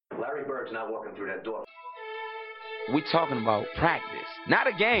Larry Bird's not walking through that door. We talking about practice. Not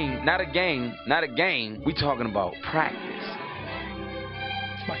a game, not a game, not a game. We talking about practice.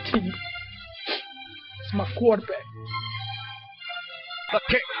 It's my team. It's my quarterback. The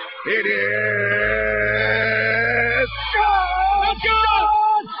kick. It is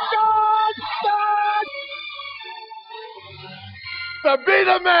to be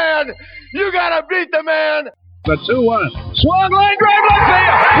the man, you gotta beat the man. The 2-1. Swung line drive left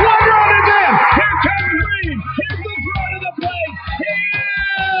field. One run is in. Here comes Green. Here's the front of the plate. He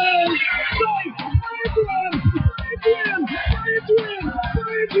is safe.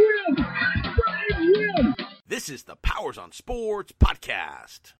 Braves win. This is the Powers on Sports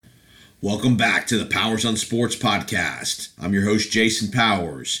podcast. Welcome back to the Powers on Sports podcast. I'm your host, Jason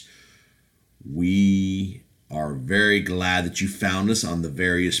Powers. We are very glad that you found us on the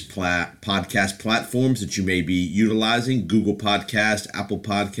various podcast platforms that you may be utilizing: Google Podcast, Apple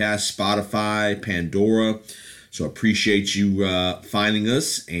Podcast, Spotify, Pandora. So appreciate you finding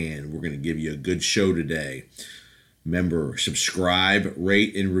us, and we're going to give you a good show today. Remember, subscribe,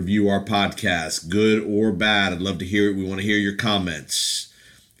 rate, and review our podcast, good or bad. I'd love to hear it. We want to hear your comments.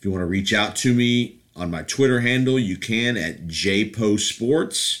 If you want to reach out to me on my Twitter handle, you can at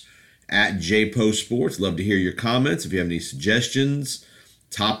JPoSports. At JPoSports. Love to hear your comments. If you have any suggestions,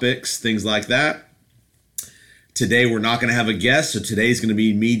 topics, things like that. Today we're not going to have a guest, so today's going to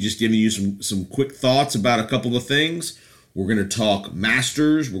be me just giving you some quick thoughts about a couple of things. We're going to talk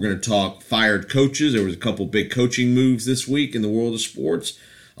Masters. We're going to talk fired coaches. There was a couple big coaching moves this week in the world of sports.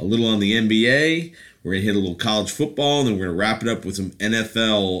 A little on the NBA. We're going to hit a little college football, and then we're going to wrap it up with some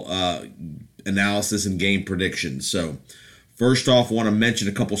NFL analysis and game predictions. So first off, I want to mention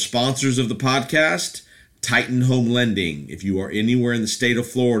a couple sponsors of the podcast. Titan Home Lending. If you are anywhere in the state of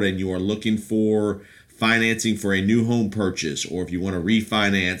Florida and you are looking for financing for a new home purchase, or if you want to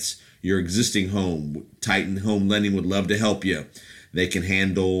refinance your existing home, Titan Home Lending would love to help you. They can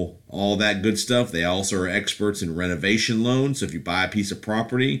handle all that good stuff. They also are experts in renovation loans. So if you buy a piece of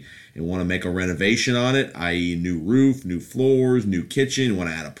property and want to make a renovation on it, i.e. new roof, new floors, new kitchen,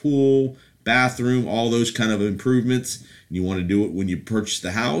 want to add a pool, bathroom, all those kind of improvements, and you want to do it when you purchase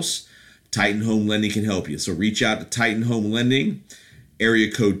the house, Titan Home Lending can help you. So reach out to Titan Home Lending,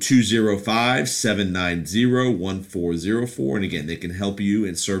 area code 205-790-1404. And again, they can help you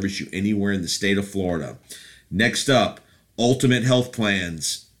and service you anywhere in the state of Florida. Next up, Ultimate Health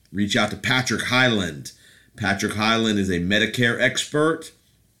Plans. Reach out to Patrick Highland. Patrick Highland is a Medicare expert.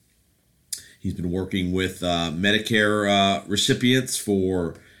 He's been working with Medicare recipients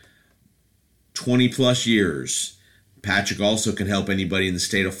for 20 plus years. Patrick also can help anybody in the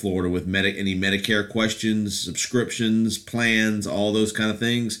state of Florida with any Medicare questions, subscriptions, plans, all those kind of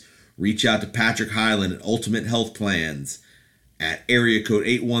things. Reach out to Patrick Highland at Ultimate Health Plans at area code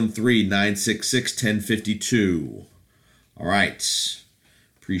 813-966-1052. All right.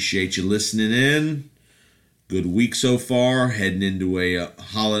 Appreciate you listening in. Good week so far. Heading into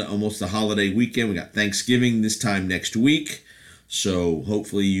almost a holiday weekend. We got Thanksgiving this time next week. So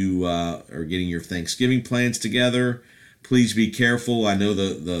hopefully you are getting your Thanksgiving plans together. Please be careful. I know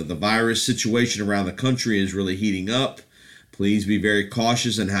the virus situation around the country is really heating up. Please be very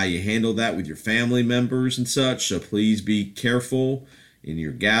cautious in how you handle that with your family members and such. So please be careful in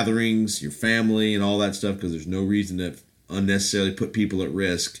your gatherings, your family, and all that stuff, because there's no reason to unnecessarily put people at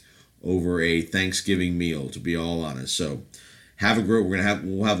risk over a Thanksgiving meal, to be all honest. So have a great.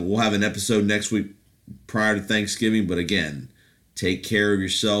 We'll have an episode next week prior to Thanksgiving, but again, take care of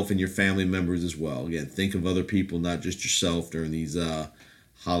yourself and your family members as well. Again, think of other people, not just yourself during these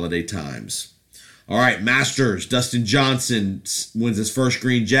holiday times. All right, Masters. Dustin Johnson wins his first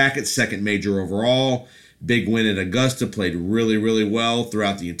green jacket, second major overall. Big win at Augusta. Played really, really well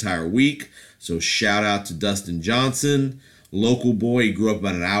throughout the entire week. So shout out to Dustin Johnson. Local boy. He grew up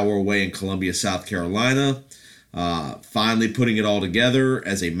about an hour away in Columbia, South Carolina. Finally putting it all together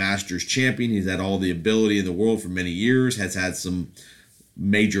as a Masters champion. He's had all the ability in the world for many years, has had some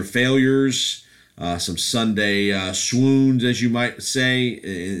major failures, some Sunday swoons, as you might say,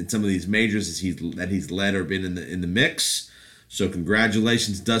 in some of these majors that he's led or been in the mix. So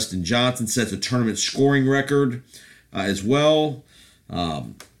congratulations, Dustin Johnson. Sets a tournament scoring record as well.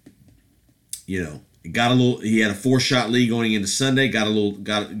 He had a 4-shot lead going into Sunday. Got a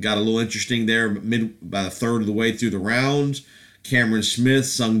little interesting there by the third of the way through the round. Cameron Smith,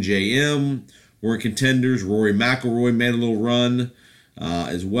 Sung J M were contenders. Rory McIlroy made a little run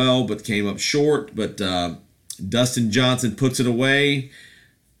as well, but came up short. But Dustin Johnson puts it away,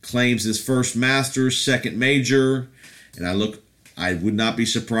 claims his first Masters, second major, and I would not be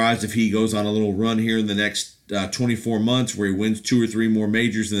surprised if he goes on a little run here in the next 24 months where he wins 2 or 3 more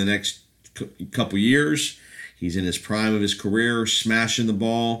majors in the next couple years. He's in his prime of his career, smashing the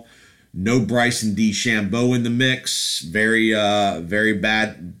ball. No Bryson DeChambeau in the mix. Very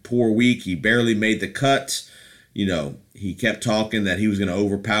bad, poor week. He barely made the cut. He kept talking that he was going to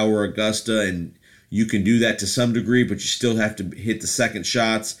overpower Augusta, and you can do that to some degree, but you still have to hit the second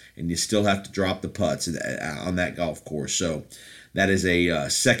shots, and you still have to drop the putts on that golf course. So that is a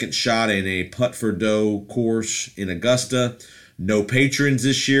second shot in a putt-for-dough course in Augusta. No patrons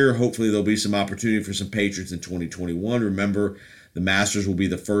this year. Hopefully there'll be some opportunity for some patrons in 2021. Remember, the Masters will be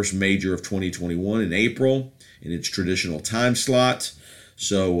the first major of 2021 in April in its traditional time slot.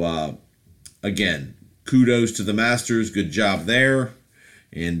 So, again, kudos to the Masters. Good job there.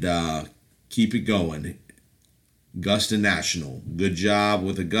 And keep it going. Augusta National. Good job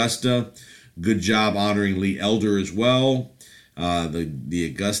with Augusta. Good job honoring Lee Elder as well.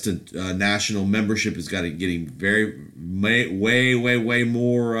 The Augusta National membership has got it getting way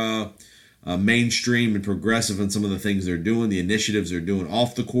more mainstream and progressive in some of the things they're doing, the initiatives they're doing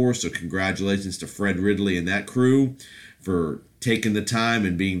off the course. So congratulations to Fred Ridley and that crew for taking the time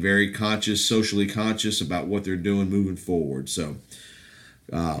and being very conscious, socially conscious about what they're doing moving forward. So,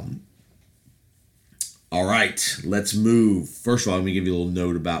 all right, let's move. First of all, let me give you a little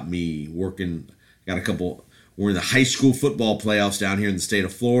note about me working. We're in the high school football playoffs down here in the state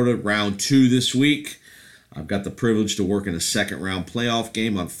of Florida, round 2 this week. I've got the privilege to work in a second-round playoff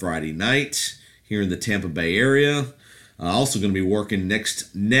game on Friday night here in the Tampa Bay area. Also going to be working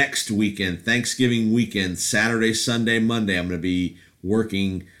next weekend, Thanksgiving weekend, Saturday, Sunday, Monday. I'm going to be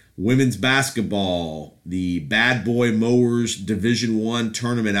working women's basketball, the Bad Boy Mowers Division I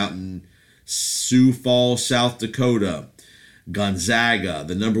tournament out in Sioux Falls, South Dakota. Gonzaga,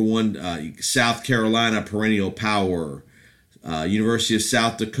 the number 1 South Carolina perennial power. University of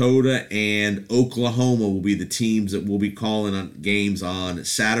South Dakota and Oklahoma will be the teams that will be calling on games on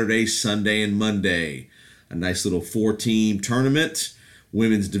Saturday, Sunday, and Monday. A nice little 4-team tournament.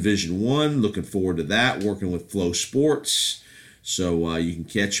 Women's Division I, looking forward to that, working with Flow Sports. So you can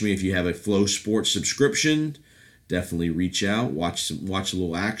catch me if you have a Flow Sports subscription. Definitely reach out, watch a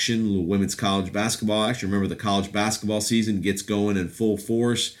little action, a little women's college basketball action. Remember, the college basketball season gets going in full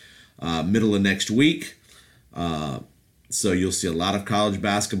force middle of next week. So you'll see a lot of college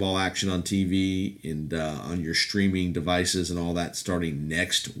basketball action on TV and on your streaming devices and all that starting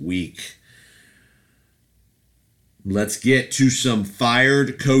next week. Let's get to some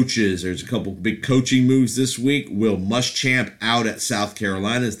fired coaches. There's a couple big coaching moves this week. Will Muschamp out at South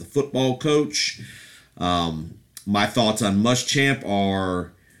Carolina as the football coach. My thoughts on Muschamp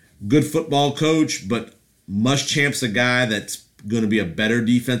are good football coach, but Muschamp's a guy that's going to be a better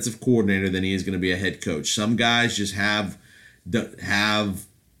defensive coordinator than he is going to be a head coach. Some guys just don't have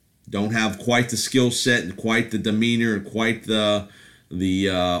quite the skill set and quite the demeanor and quite the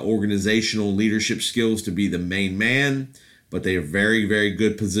organizational leadership skills to be the main man, but they are very, very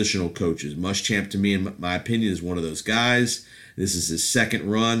good positional coaches. Muschamp, to me, in my opinion, is one of those guys. This is his second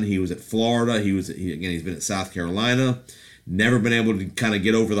run. He was at Florida. He's been at South Carolina. Never been able to kind of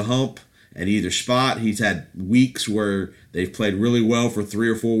get over the hump at either spot. He's had weeks where they've played really well for 3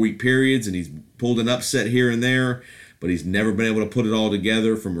 or 4 week periods, and he's pulled an upset here and there, but he's never been able to put it all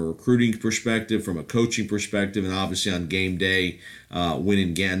together from a recruiting perspective, from a coaching perspective, and obviously on game day,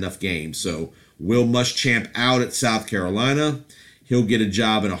 winning enough games. So Will Muschamp out at South Carolina. He'll get a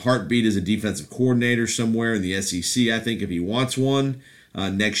job in a heartbeat as a defensive coordinator somewhere in the SEC, I think, if he wants one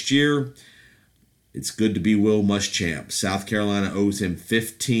next year. It's good to be Will Muschamp. South Carolina owes him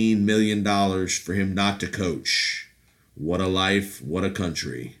 $15 million for him not to coach. What a life, what a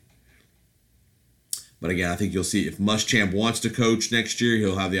country. But again, I think you'll see if Muschamp wants to coach next year,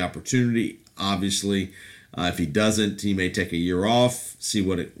 he'll have the opportunity. Obviously, if he doesn't, he may take a year off, see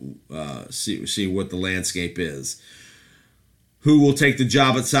what the landscape is. Who will take the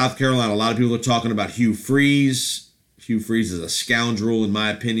job at South Carolina? A lot of people are talking about Hugh Freeze. Hugh Freeze is a scoundrel, in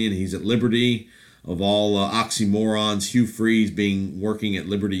my opinion. He's at Liberty. Of all oxymorons, Hugh Freeze working at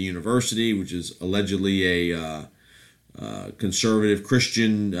Liberty University, which is allegedly a conservative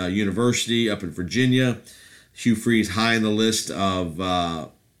Christian university up in Virginia. Hugh Freeze high on the list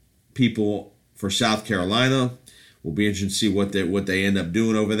of people for South Carolina. We'll be interested to see what they end up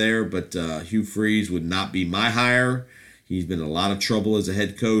doing over there. But Hugh Freeze would not be my hire. He's been in a lot of trouble as a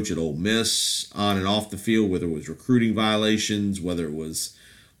head coach at Ole Miss, on and off the field, whether it was recruiting violations, whether it was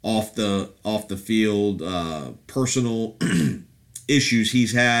off the field personal issues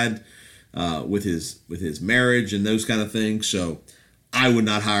he's had with his marriage and those kind of things. So I would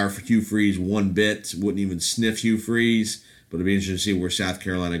not hire for Hugh Freeze one bit. Wouldn't even sniff Hugh Freeze. But it'll be interesting to see where South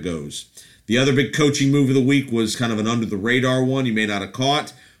Carolina goes. The other big coaching move of the week was kind of an under-the-radar one you may not have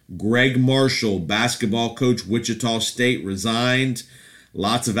caught. Greg Marshall, basketball coach, Wichita State, resigned.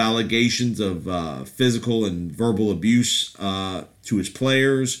 Lots of allegations of physical and verbal abuse to his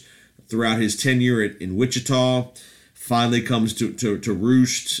players throughout his tenure in Wichita. Finally comes to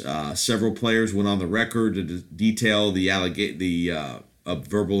roost. Several players went on the record to detail the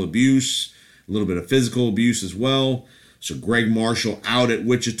verbal abuse, a little bit of physical abuse as well. So Greg Marshall out at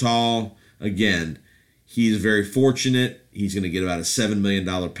Wichita. Again, he's very fortunate. He's going to get about a $7 million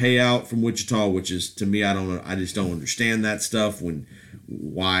payout from Wichita, which is, to me, I just don't understand that stuff,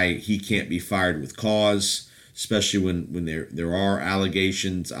 why he can't be fired with cause, especially when there are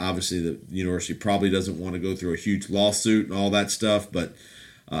allegations. Obviously, the university probably doesn't want to go through a huge lawsuit and all that stuff, but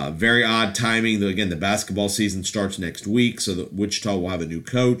very odd timing. Again, the basketball season starts next week, so that Wichita will have a new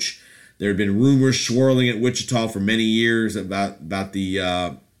coach. There have been rumors swirling at Wichita for many years about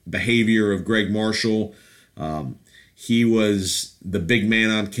the behavior of Greg Marshall. He was the big man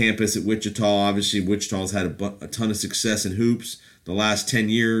on campus at Wichita. Obviously, Wichita's had a ton of success in hoops the last 10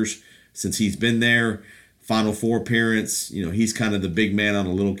 years since he's been there. Final Four appearance, he's kind of the big man on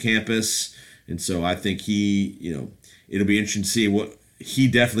a little campus. And so I think it'll be interesting to see what he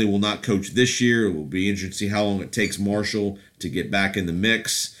definitely will not coach this year. It will be interesting to see how long it takes Marshall to get back in the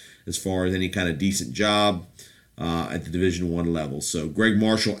mix as far as any kind of decent job at the Division I level. So Greg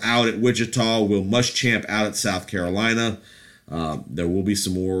Marshall out at Wichita. Will Muschamp out at South Carolina. There will be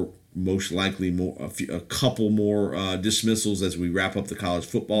some more, most likely a couple more dismissals as we wrap up the college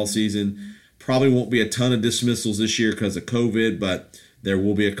football season. Probably won't be a ton of dismissals this year because of COVID, but there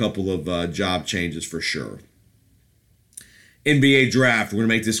will be a couple of job changes for sure. NBA draft. We're going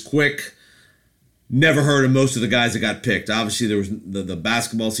to make this quick. Never heard of most of the guys that got picked. Obviously, there was the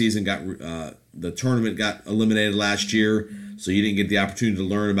basketball season the tournament got eliminated last year, so you didn't get the opportunity to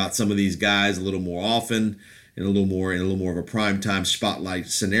learn about some of these guys a little more often, in a little more of a primetime spotlight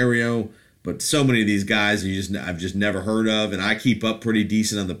scenario. But so many of these guys I've just never heard of, and I keep up pretty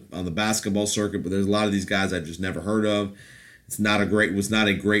decent on the basketball circuit. But there's a lot of these guys I've just never heard of. Was not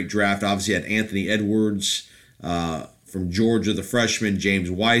a great draft. Obviously, had Anthony Edwards from Georgia, the freshman.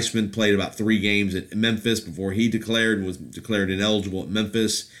 James Wiseman played about 3 games at Memphis before he was declared ineligible at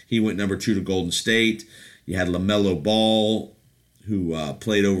Memphis. He went number 2 to Golden State. You had LaMelo Ball, who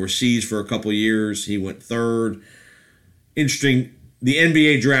played overseas for a couple years. He went 3rd. Interesting. The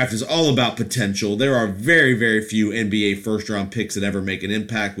NBA draft is all about potential. There are very, very few NBA first-round picks that ever make an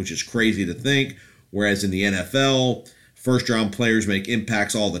impact, which is crazy to think. Whereas in the NFL, first-round players make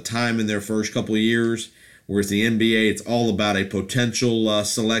impacts all the time in their first couple of years. Whereas the NBA, it's all about a potential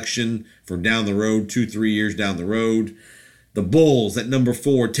selection for down the road, 2-3 years down the road. The Bulls at number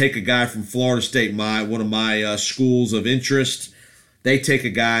 4 take a guy from Florida State, one of my schools of interest. They take a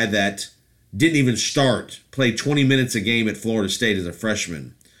guy that didn't even start, played 20 minutes a game at Florida State as a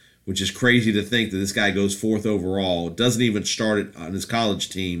freshman, which is crazy to think that this guy goes 4th overall, doesn't even start on his college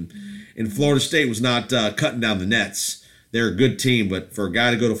team. And Florida State was not cutting down the nets. They're a good team, but for a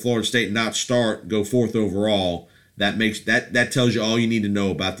guy to go to Florida State and not start, go 4th overall, that tells you all you need to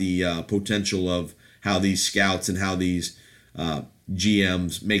know about the potential of how these scouts and how these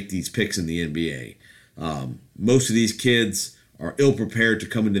GMs make these picks in the NBA. Most of these kids are ill-prepared to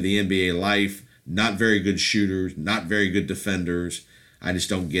come into the NBA life, not very good shooters, not very good defenders. I just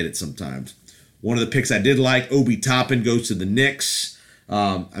don't get it sometimes. One of the picks I did like, Obi Toppin, goes to the Knicks.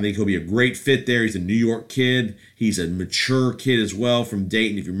 I think he'll be a great fit there. He's a New York kid. He's a mature kid as well from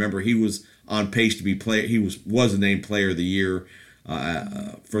Dayton. If you remember, he was on pace to be He was the named player of the year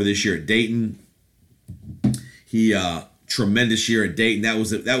for this year at Dayton. He tremendous year at Dayton.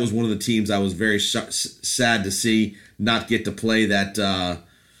 That was one of the teams I was very sad to see not get to play that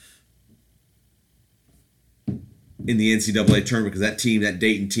in the NCAA tournament, because that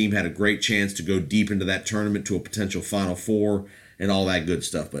Dayton team had a great chance to go deep into that tournament to a potential Final Four and all that good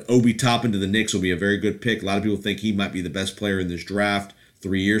stuff. But Obi Toppin to the Knicks will be a very good pick. A lot of people think he might be the best player in this draft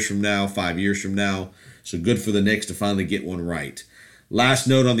 3 years from now, 5 years from now. So good for the Knicks to finally get one right. Last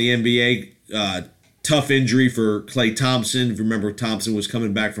note on the NBA, tough injury for Klay Thompson. If you remember, Thompson was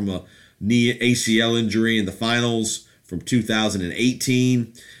coming back from a knee ACL injury in the finals from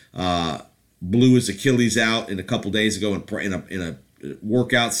 2018. Blew his Achilles out a couple days ago in a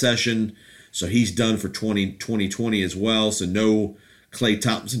workout session. So he's done for 2020 as well. So no Klay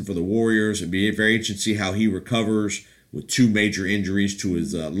Thompson for the Warriors. It'd be very interesting to see how he recovers with 2 major injuries to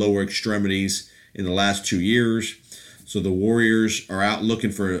his lower extremities in the last 2 years. So the Warriors are out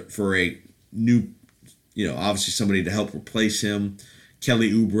looking for a new, obviously somebody to help replace him.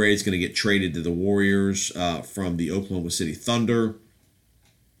 Kelly Oubre is going to get traded to the Warriors from the Oklahoma City Thunder.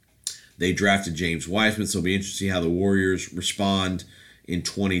 They drafted James Wiseman, so it'll be interesting to see how the Warriors respond in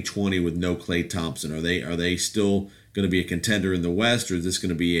 2020 with no Klay Thompson. Are they still going to be a contender in the West, or is this going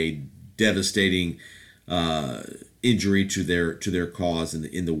to be a devastating injury to their cause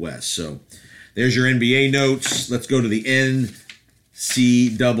in the West? So there's your NBA notes. Let's go to the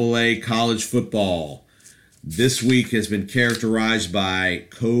NCAA college football. This week has been characterized by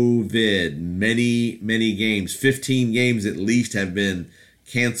COVID. Many games, 15 games at least, have been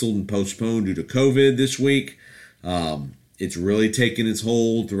canceled and postponed due to COVID this week. It's really taken its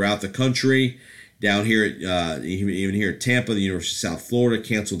hold throughout the country. Down here, even here at Tampa, the University of South Florida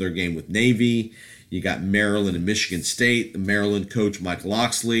canceled their game with Navy. You got Maryland and Michigan State. The Maryland coach, Mike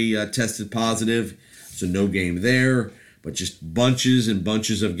Locksley, tested positive, so no game there. But just bunches and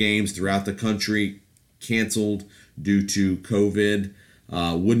bunches of games throughout the country canceled due to COVID.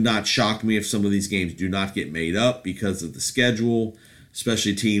 Would not shock me if some of these games do not get made up because of the schedule,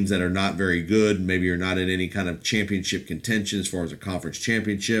 especially teams that are not very good. Maybe you're not in any kind of championship contention as far as a conference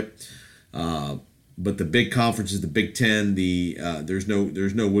championship. But the big conferences, the Big Ten, there's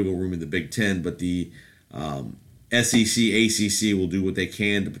no wiggle room in the Big Ten, but the SEC, ACC will do what they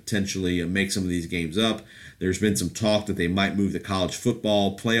can to potentially make some of these games up. There's been some talk that they might move the college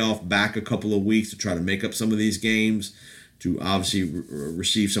football playoff back a couple of weeks to try to make up some of these games, to obviously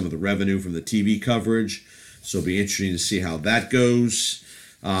receive some of the revenue from the TV coverage. So it'll be interesting to see how that goes.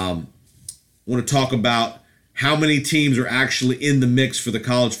 I want to talk about how many teams are actually in the mix for the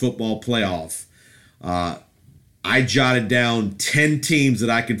college football playoff. I jotted down 10 teams that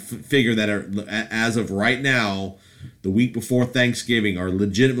I could figure that are, as of right now, the week before Thanksgiving, are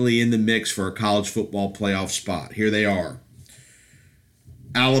legitimately in the mix for a college football playoff spot. Here they are.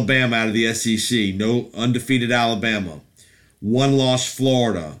 Alabama out of the SEC, no undefeated Alabama. One loss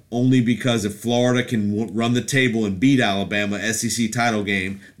Florida, only because if Florida can run the table and beat Alabama, SEC title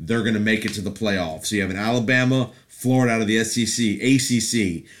game, they're going to make it to the playoffs. So you have an Alabama, Florida out of the SEC,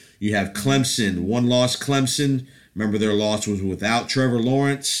 ACC. You have Clemson, one loss Clemson. Remember, their loss was without Trevor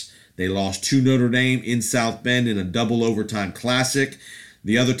Lawrence. They lost to Notre Dame in South Bend in a double overtime classic.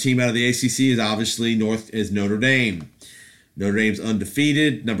 The other team out of the ACC is obviously Notre Dame. Notre Dame's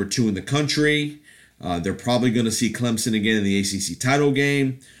undefeated, number 2 in the country. They're probably going to see Clemson again in the ACC title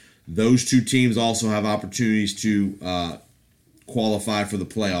game. Those two teams also have opportunities to qualify for the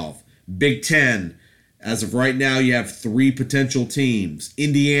playoff. Big Ten, as of right now, you have 3 potential teams.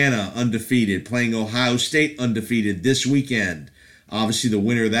 Indiana, undefeated, playing Ohio State, undefeated this weekend. Obviously, the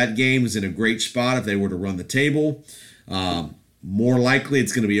winner of that game is in a great spot if they were to run the table. More likely,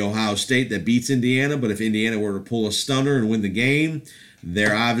 it's going to be Ohio State that beats Indiana, but if Indiana were to pull a stunner and win the game,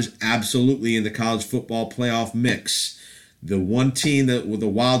 they're absolutely in the college football playoff mix. The one team that with a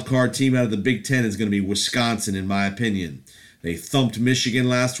wild card team out of the Big Ten is going to be Wisconsin, in my opinion. They thumped Michigan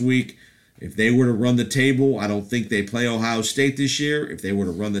last week. If they were to run the table, I don't think they play Ohio State this year. If they were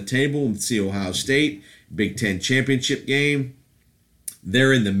to run the table and see Ohio State, Big Ten championship game,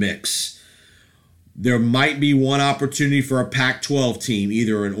 they're in the mix. There might be one opportunity for a Pac-12 team,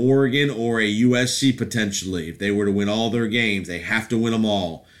 either an Oregon or a USC potentially. If they were to win all their games, they have to win them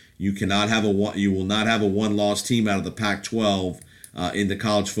all. You will not have a one-loss team out of the Pac-12 in the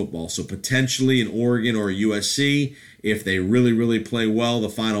college football. So potentially an Oregon or a USC, if they really, really play well the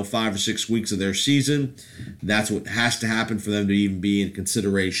final 5 or 6 weeks of their season, that's what has to happen for them to even be in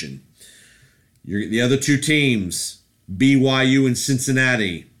consideration. The other two teams, BYU and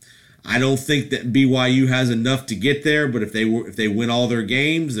Cincinnati. I don't think that BYU has enough to get there, but if they win all their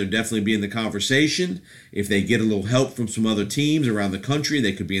games, they'll definitely be in the conversation. If they get a little help from some other teams around the country,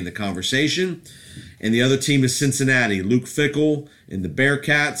 they could be in the conversation. And the other team is Cincinnati. Luke Fickell and the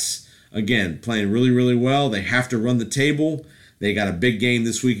Bearcats, again, playing really, really well. They have to run the table. They got a big game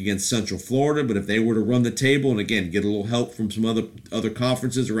this week against Central Florida, but if they were to run the table and, again, get a little help from some other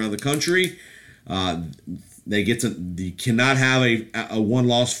conferences around the country, you cannot have a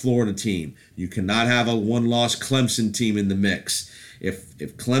one-loss Florida team. You cannot have a one-loss Clemson team in the mix. If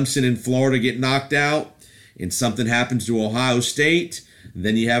Clemson and Florida get knocked out and something happens to Ohio State,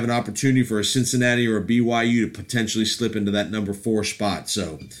 then you have an opportunity for a Cincinnati or a BYU to potentially slip into that number 4 spot.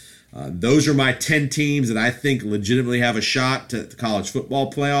 So those are my 10 teams that I think legitimately have a shot to the college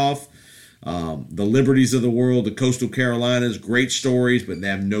football playoff. The Liberties of the world, the Coastal Carolinas, great stories, but they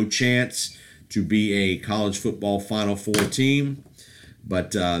have no chance to be a college football Final Four team.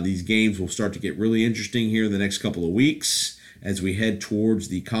 But these games will start to get really interesting here in the next couple of weeks as we head towards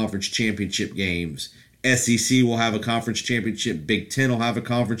the conference championship games SEC will have a conference championship. Big Ten will have a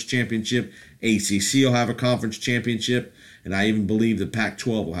conference championship. ACC will have a conference championship. And I even believe the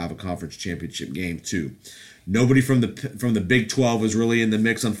Pac-12 will have a conference championship game too. Nobody from the Big 12 is really in the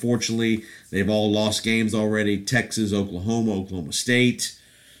mix, unfortunately. They've all lost games already. Texas, Oklahoma, Oklahoma State.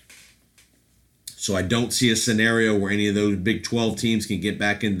 So I don't see a scenario where any of those Big 12 teams can get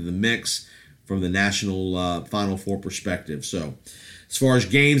back into the mix from the national Final Four perspective. So as far as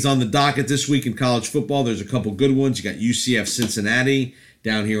games on the docket this week in college football, there's a couple good ones. You got UCF Cincinnati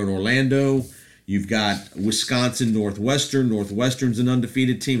down here in Orlando. You've got Wisconsin Northwestern. Northwestern's an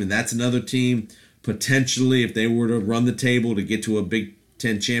undefeated team, and that's another team potentially, if they were to run the table to get to a Big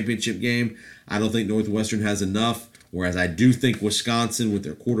Ten championship game. I don't think Northwestern has enough, whereas I do think Wisconsin, with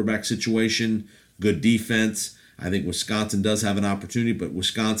their quarterback situation, good defense, I think Wisconsin does have an opportunity, but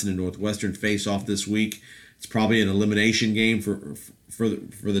Wisconsin and Northwestern face off this week. It's probably an elimination game for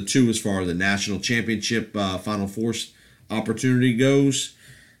the two as far as the national championship Final Four opportunity goes.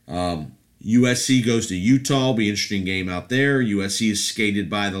 USC goes to Utah. Will be an interesting game out there. USC is skated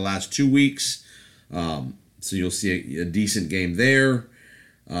by the last 2 weeks. So you'll see a decent game there.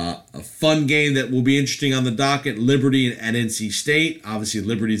 A fun game that will be interesting on the docket, Liberty at NC State. Obviously,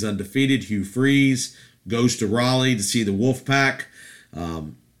 Liberty's undefeated. Hugh Freeze goes to Raleigh to see the Wolfpack.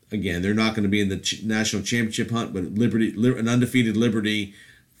 Again, they're not going to be in the national championship hunt, but an undefeated Liberty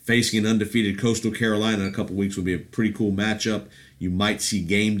facing an undefeated Coastal Carolina in a couple weeks will be a pretty cool matchup. You might see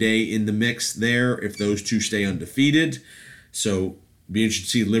game day in the mix there if those two stay undefeated. So be interested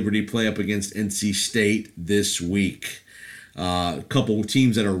to see Liberty play up against NC State this week. A couple of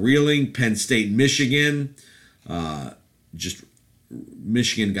teams that are reeling, Penn State, Michigan.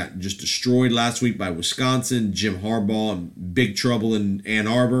 Michigan got just destroyed last week by Wisconsin. Jim Harbaugh in big trouble in Ann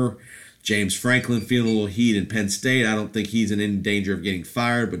Arbor. James Franklin feeling a little heat in Penn State. I don't think he's in any danger of getting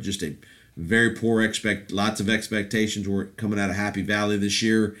fired, but just a very poor lots of expectations were coming out of Happy Valley this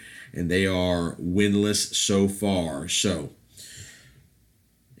year, and they are winless so far. So,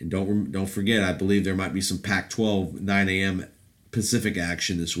 and don't forget, I believe there might be some Pac-12 9 a.m. Pacific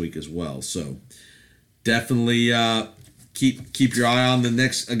action this week as well. So definitely keep your eye on the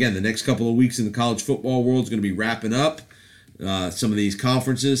next couple of weeks in the college football world is going to be wrapping up some of these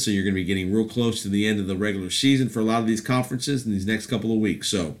conferences. So you're going to be getting real close to the end of the regular season for a lot of these conferences in these next couple of weeks.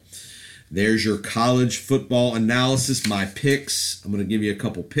 So there's your college football analysis, my picks. I'm going to give you a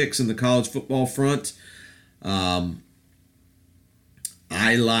couple picks in the college football front.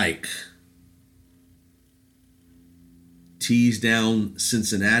 I like tease down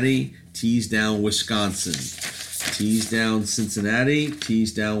Cincinnati, tease down Wisconsin. Tease down Cincinnati,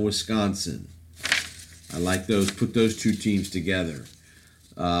 tease down Wisconsin. I like those. Put those two teams together.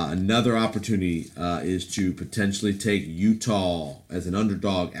 Another opportunity is to potentially take Utah as an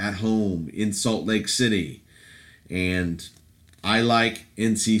underdog at home in Salt Lake City. And I like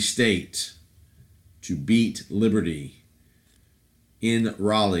NC State to beat Liberty in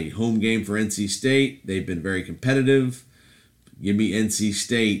Raleigh. Home game for NC State. They've been very competitive. Give me NC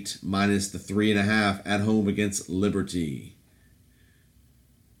State minus the 3.5 at home against Liberty.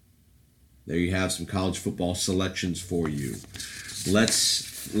 There you have some college football selections for you.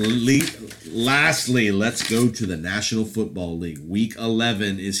 Lastly, let's go to the National Football League. Week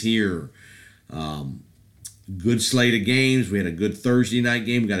 11 is here. Good slate of games. We had a good Thursday night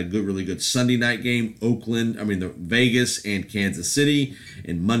game. We got a really good Sunday night game. Vegas and Kansas City.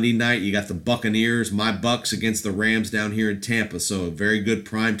 And Monday night, you got the Buccaneers, my Bucks, against the Rams down here in Tampa. So a very good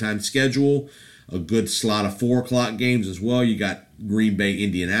primetime schedule. A good slot of 4 o'clock games as well. You got Green Bay,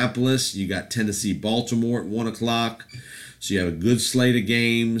 Indianapolis. You got Tennessee, Baltimore at 1 o'clock. So you have a good slate of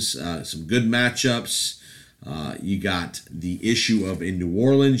games, some good matchups. You got the issue of in New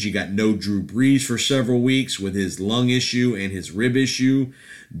Orleans. You got no Drew Brees for several weeks with his lung issue and his rib issue.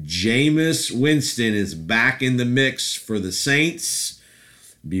 Jameis Winston is back in the mix for the Saints.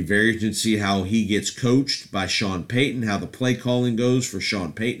 Be very interested to see how he gets coached by Sean Payton, how the play calling goes for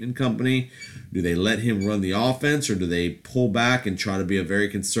Sean Payton and company. Do they let him run the offense, or do they pull back and try to be a very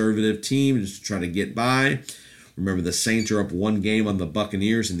conservative team just to try to get by? Remember, the Saints are up 1 game on the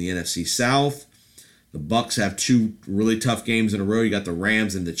Buccaneers in the NFC South. The Bucs have 2 really tough games in a row. You got the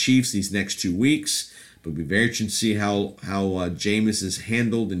Rams and the Chiefs these next 2 weeks. But it'll be very interesting to see how Jameis is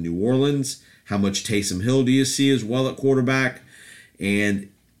handled in New Orleans. How much Taysom Hill do you see as well at quarterback? And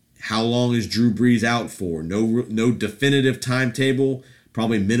how long is Drew Brees out for? No definitive timetable.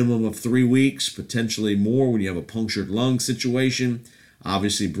 Probably minimum of 3 weeks, potentially more when you have a punctured lung situation.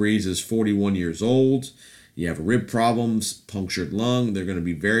 Obviously, Brees is 41 years old. You have rib problems, punctured lung. They're going to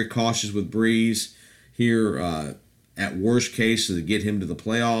be very cautious with Brees here at worst case to get him to the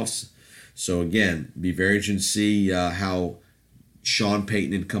playoffs. So again, be very interesting to see how Sean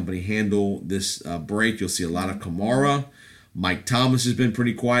Payton and company handle this break. You'll see a lot of Kamara. Mike Thomas has been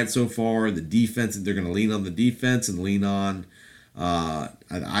pretty quiet so far. The defense, they're going to lean on the defense and lean on.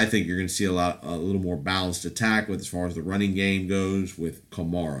 I think you're going to see a little more balanced attack with as far as the running game goes with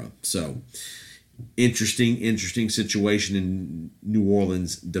Kamara. So interesting situation in New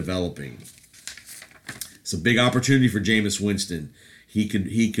Orleans developing. It's a big opportunity for Jameis Winston. He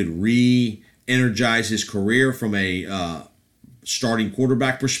could re-energize his career from a starting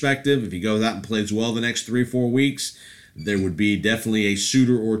quarterback perspective. If he goes out and plays well the next 3 or 4 weeks, there would be definitely a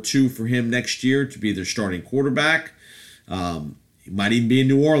suitor or two for him next year to be their starting quarterback. He might even be in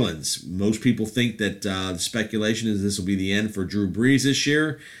New Orleans. Most people think that the speculation is this will be the end for Drew Brees this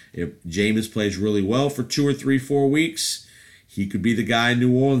year. If Jameis plays really well for 2 or 3, 4 weeks, he could be the guy in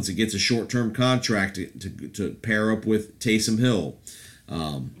New Orleans that gets a short-term contract to pair up with Taysom Hill.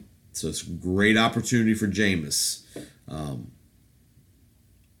 So it's a great opportunity for Jameis.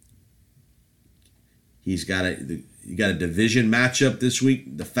 You got a division matchup this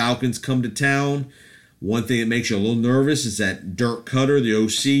week. The Falcons come to town. One thing that makes you a little nervous is that Dirk Cutter, the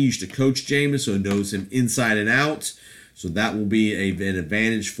OC, used to coach Jameis, so knows him inside and out. So that will be an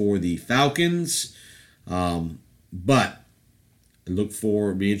advantage for the Falcons. But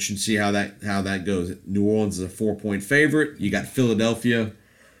be interesting to see how that goes. New Orleans is a 4-point favorite. You got Philadelphia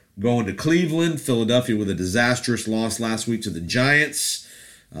going to Cleveland. Philadelphia with a disastrous loss last week to the Giants.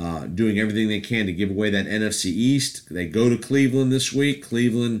 Doing everything they can to give away that NFC East. They go to Cleveland this week.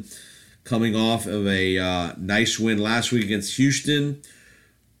 Cleveland coming off of a nice win last week against Houston.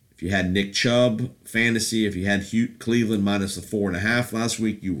 If you had Nick Chubb fantasy, if you had Cleveland minus the 4.5 last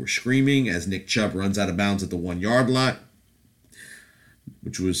week, you were screaming as Nick Chubb runs out of bounds at the 1-yard line,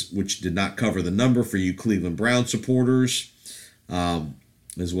 which did not cover the number for you Cleveland Brown supporters,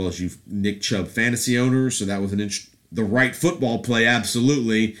 as well as you Nick Chubb fantasy owners. So that was the right football play,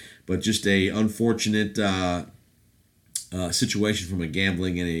 absolutely, but just a unfortunate situation from a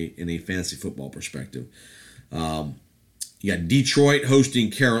gambling in a fantasy football perspective. You got Detroit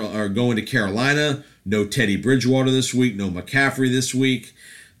going to Carolina. No Teddy Bridgewater this week. No McCaffrey this week.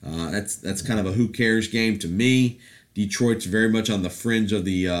 That's kind of a who cares game to me. Detroit's very much on the fringe of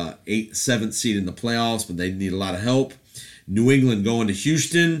the 7th seed in the playoffs, but they need a lot of help. New England going to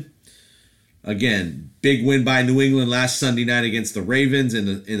Houston. Again, big win by New England last Sunday night against the Ravens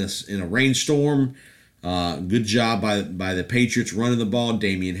in a rainstorm. Good job by the Patriots running the ball.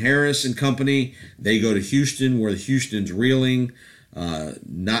 Damian Harris and company. They go to Houston, where the Houston's reeling,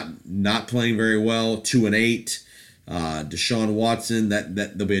 not playing very well. 2-8. Deshaun Watson. That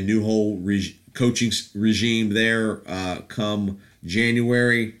there'll be a new whole coaching regime there come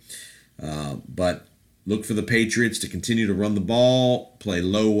January. But look for the Patriots to continue to run the ball, play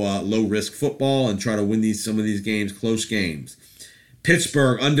low risk football, and try to win some of these games, close games.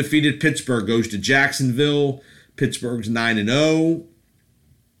 Pittsburgh, undefeated Pittsburgh goes to Jacksonville. Pittsburgh's 9-0.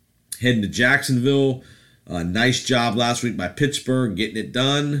 Heading to Jacksonville. Nice job last week by Pittsburgh, getting it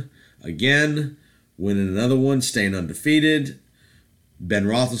done again, winning another one, staying undefeated. Ben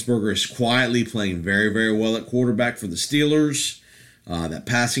Roethlisberger is quietly playing very, very well at quarterback for the Steelers. That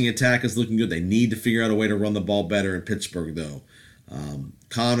passing attack is looking good. They need to figure out a way to run the ball better in Pittsburgh, though.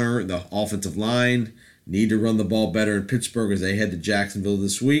 Connor, the offensive line, need to run the ball better in Pittsburgh as they head to Jacksonville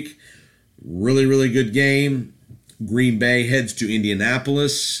this week. Really, really good game. Green Bay heads to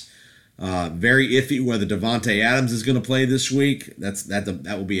Indianapolis. Very iffy whether Davante Adams is going to play this week.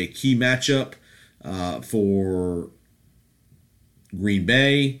 That will be a key matchup for Green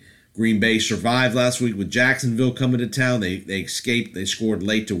Bay. Green Bay survived last week with Jacksonville coming to town. They escaped. They scored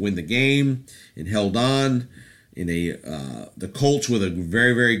late to win the game and held on. The Colts with a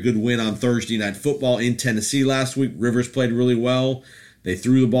very, very good win on Thursday Night Football in Tennessee last week. Rivers played really well. They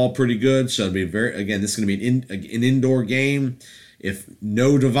threw the ball pretty good. So it'll be this is going to be an indoor game. If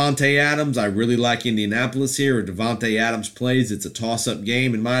no Davante Adams, I really like Indianapolis here. If Davante Adams plays, it's a toss-up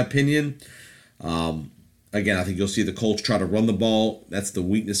game in my opinion. Again, I think you'll see the Colts try to run the ball. That's the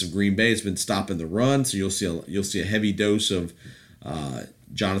weakness of Green Bay. It's been stopping the run. So you'll see a heavy dose of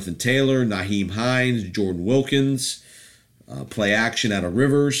Jonathan Taylor, Nyheim Hines, Jordan Wilkins, play action out of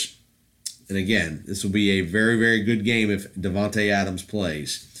Rivers. And again, this will be a very, very good game if Davante Adams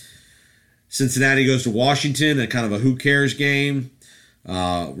plays. Cincinnati goes to Washington, a kind of a who cares game.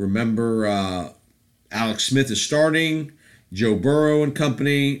 Remember, Alex Smith is starting. Joe Burrow and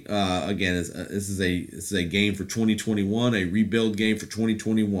company. Again, this is a game for 2021, a rebuild game for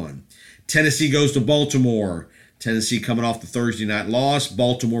 2021. Tennessee goes to Baltimore. Tennessee coming off the Thursday night loss.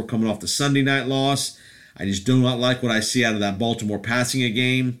 Baltimore coming off the Sunday night loss. I just do not like what I see out of that Baltimore passing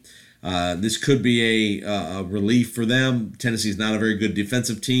game. This could be a relief for them. Tennessee's not a very good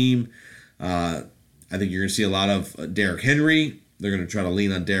defensive team. I think you're going to see a lot of Derrick Henry. They're going to try to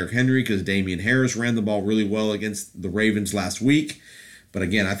lean on Derrick Henry because Damian Harris ran the ball really well against the Ravens last week. But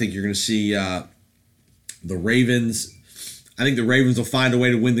again, I think you're going to see the Ravens. I think the Ravens will find a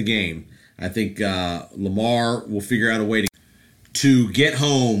way to win the game. I think Lamar will figure out a way to get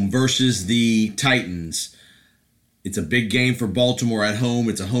home versus the Titans. It's a big game for Baltimore at home.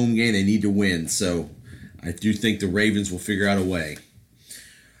 It's a home game. They need to win. So I do think the Ravens will figure out a way.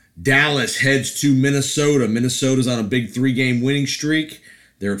 Dallas heads to Minnesota. Minnesota's on a big 3-game winning streak.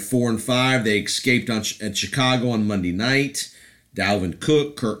 They're at 4-5. They escaped at Chicago on Monday night. Dalvin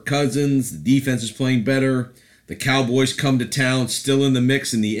Cook, Kirk Cousins. The defense is playing better. The Cowboys come to town, still in the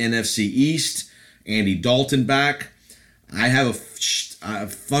mix in the NFC East. Andy Dalton back. I have a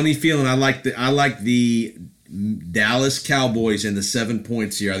funny feeling. I like the Dallas Cowboys and the 7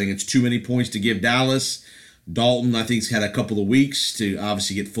 points here. I think it's too many points to give Dallas. Dalton, I think, has had a couple of weeks to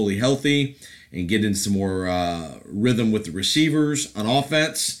obviously get fully healthy and get into some more rhythm with the receivers on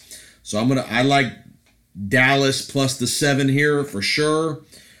offense. So I like Dallas plus the 7 here for sure.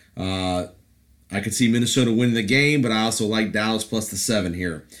 I could see Minnesota winning the game, but I also like Dallas plus the 7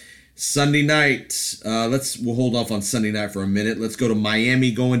 here. Sunday night, we'll hold off on Sunday night for a minute. Let's go to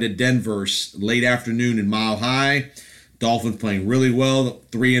Miami going to Denver late afternoon in Mile High. Dolphins playing really well,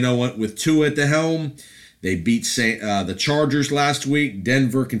 3-0 with Tua at the helm. They beat the Chargers last week.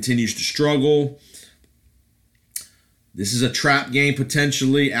 Denver continues to struggle. This is a trap game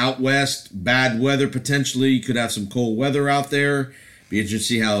potentially out west. Bad weather potentially. You could have some cold weather out there. Be interested to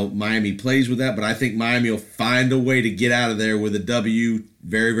see how Miami plays with that. But I think Miami will find a way to get out of there with a W.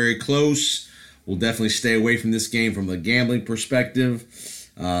 Very, very close. We'll definitely stay away from this game from a gambling perspective.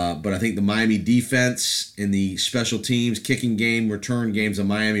 But I think the Miami defense in the special teams, kicking game, return games of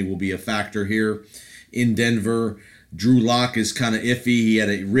Miami will be a factor here in Denver. Drew Lock is kind of iffy. He had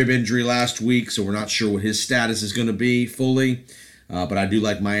a rib injury last week, so we're not sure what his status is going to be fully. But I do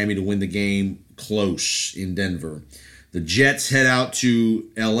like Miami to win the game close in Denver. The Jets head out to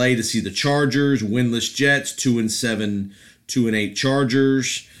L.A. to see the Chargers. Winless Jets, 2-7, 2-8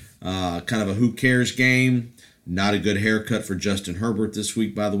 Chargers. Kind of a who cares game. Not a good haircut for Justin Herbert this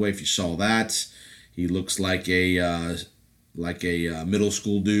week, by the way, if you saw that. He looks like a middle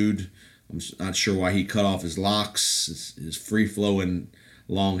school dude. I'm not sure why he cut off his locks, his free-flowing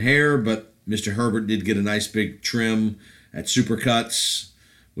long hair, but Mr. Herbert did get a nice big trim at Supercuts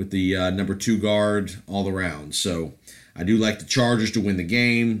with the number 2 guard all around. So I do like the Chargers to win the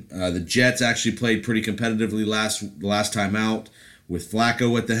game. The Jets actually played pretty competitively last time out with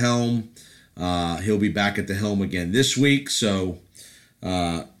Flacco at the helm. He'll be back at the helm again this week, so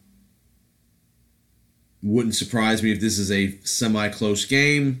wouldn't surprise me if this is a semi-close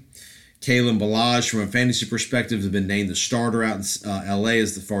game. Kalen Ballage, from a fantasy perspective, has been named the starter out in L.A.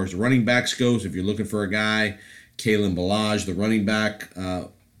 as far as the running backs goes. If you're looking for a guy, Kalen Ballage, the running back,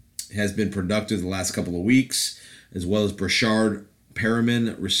 has been productive the last couple of weeks, as well as Brashard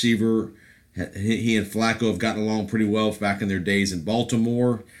Perriman, receiver. He and Flacco have gotten along pretty well back in their days in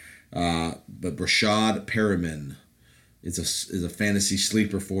Baltimore. But Brashard Perriman is a fantasy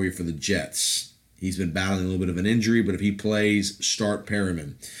sleeper for you for the Jets. He's been battling a little bit of an injury, but if he plays, start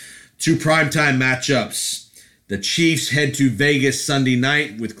Perriman. 2 primetime matchups. The Chiefs head to Vegas Sunday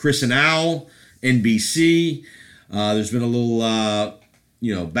night with Chris and Al, NBC. There's been a little,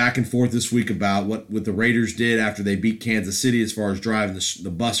 back and forth this week about what the Raiders did after they beat Kansas City as far as driving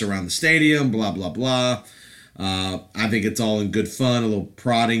the bus around the stadium, blah, blah, blah. I think it's all in good fun, a little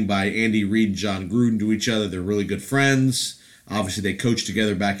prodding by Andy Reid and John Gruden to each other. They're really good friends. Obviously, they coached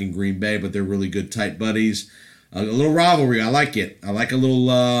together back in Green Bay, but they're really good, tight buddies. A little rivalry. I like it. I like a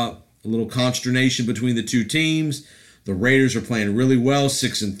little consternation between the two teams. The Raiders are playing really well,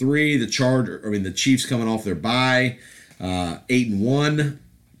 6-3. The Chiefs coming off their bye, 8-1.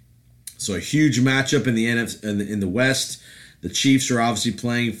 So a huge matchup in the in the West. The Chiefs are obviously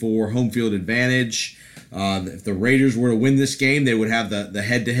playing for home field advantage. If the Raiders were to win this game, they would have the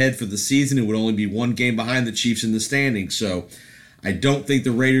head-to-head for the season. It would only be 1 game behind the Chiefs in the standings. So I don't think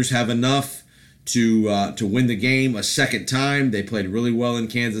the Raiders have enough to win the game a second time. They played really well in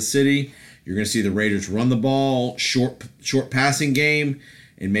Kansas City. You're going to see the Raiders run the ball, short passing game,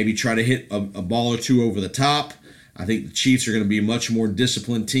 and maybe try to hit a ball or two over the top. I think the Chiefs are going to be a much more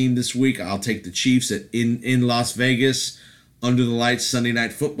disciplined team this week. I'll take the Chiefs in Las Vegas, under the lights, Sunday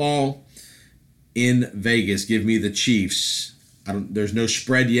Night Football in Vegas. Give me the Chiefs. There's no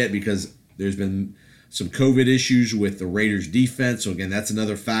spread yet because there's been some COVID issues with the Raiders defense. So again, that's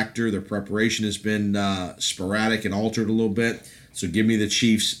another factor. Their preparation has been sporadic and altered a little bit. So give me the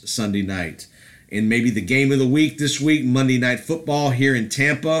Chiefs Sunday night. And maybe the game of the week this week, Monday Night Football here in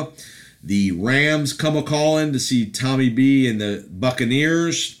Tampa. The Rams come a-calling to see Tommy B and the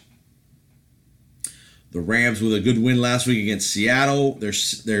Buccaneers. The Rams with a good win last week against Seattle. They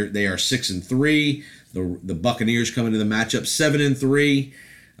are 6-3. The Buccaneers come into the matchup 7-3.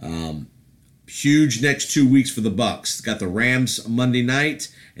 Huge next 2 weeks for the Bucs. Got the Rams Monday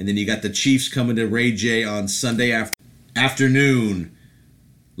night, and then you got the Chiefs coming to Ray J on Sunday afternoon.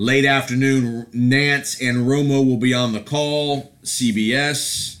 Late afternoon, Nance and Romo will be on the call.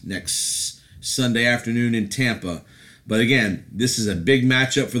 CBS next Sunday afternoon in Tampa. But again, this is a big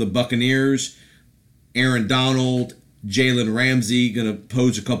matchup for the Buccaneers. Aaron Donald, Jalen Ramsey going to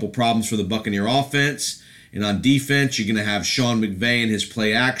pose a couple problems for the Buccaneer offense. And on defense, you're going to have Sean McVay and his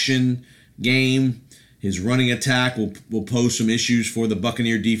play action game. His running attack will pose some issues for the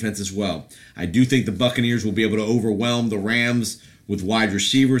Buccaneer defense as well. I do think the Buccaneers will be able to overwhelm the Rams with wide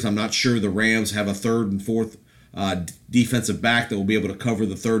receivers. I'm not sure the Rams have a third and fourth defensive back that will be able to cover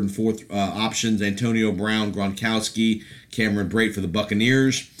the third and fourth options. Antonio Brown, Gronkowski, Cameron Brate for the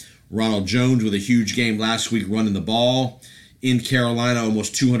Buccaneers. Ronald Jones with a huge game last week running the ball. In Carolina,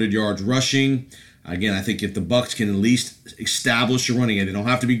 almost 200 yards rushing. Again, I think if the Bucs can at least establish a running game, they don't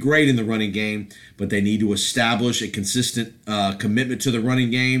have to be great in the running game, but they need to establish a consistent commitment to the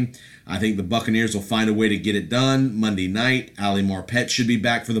running game. I think the Buccaneers will find a way to get it done Monday night. Ali Marpet should be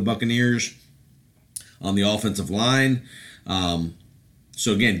back for the Buccaneers on the offensive line.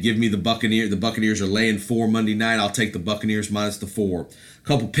 So again, give me the Buccaneers. The Buccaneers are laying 4 Monday night. I'll take the Buccaneers minus the 4. A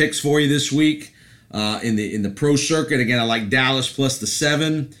couple picks for you this week in the pro circuit. Again, I like Dallas plus the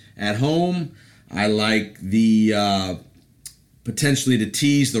 7 at home. I like the potentially to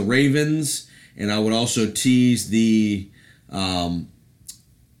tease the Ravens, and I would also tease the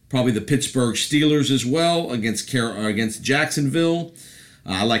probably the Pittsburgh Steelers as well against Jacksonville.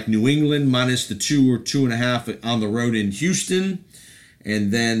 I like New England minus the 2 or 2.5 on the road in Houston,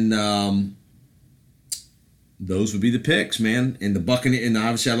 and then those would be the picks, man. And and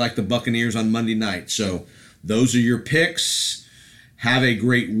obviously I like the Buccaneers on Monday night. So those are your picks. Have a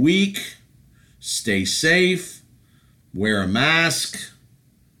great week. Stay safe, wear a mask,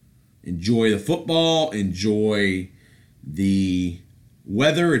 enjoy the football, enjoy the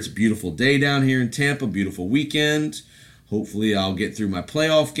weather. It's a beautiful day down here in Tampa, beautiful weekend. Hopefully I'll get through my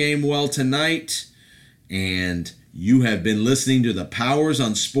playoff game well tonight. And you have been listening to the Powers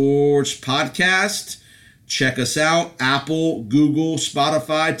on Sports podcast. Check us out, Apple, Google,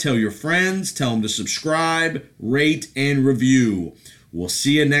 Spotify. Tell your friends, tell them to subscribe, rate, and review. We'll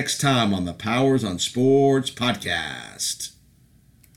see you next time on the Powers on Sports podcast.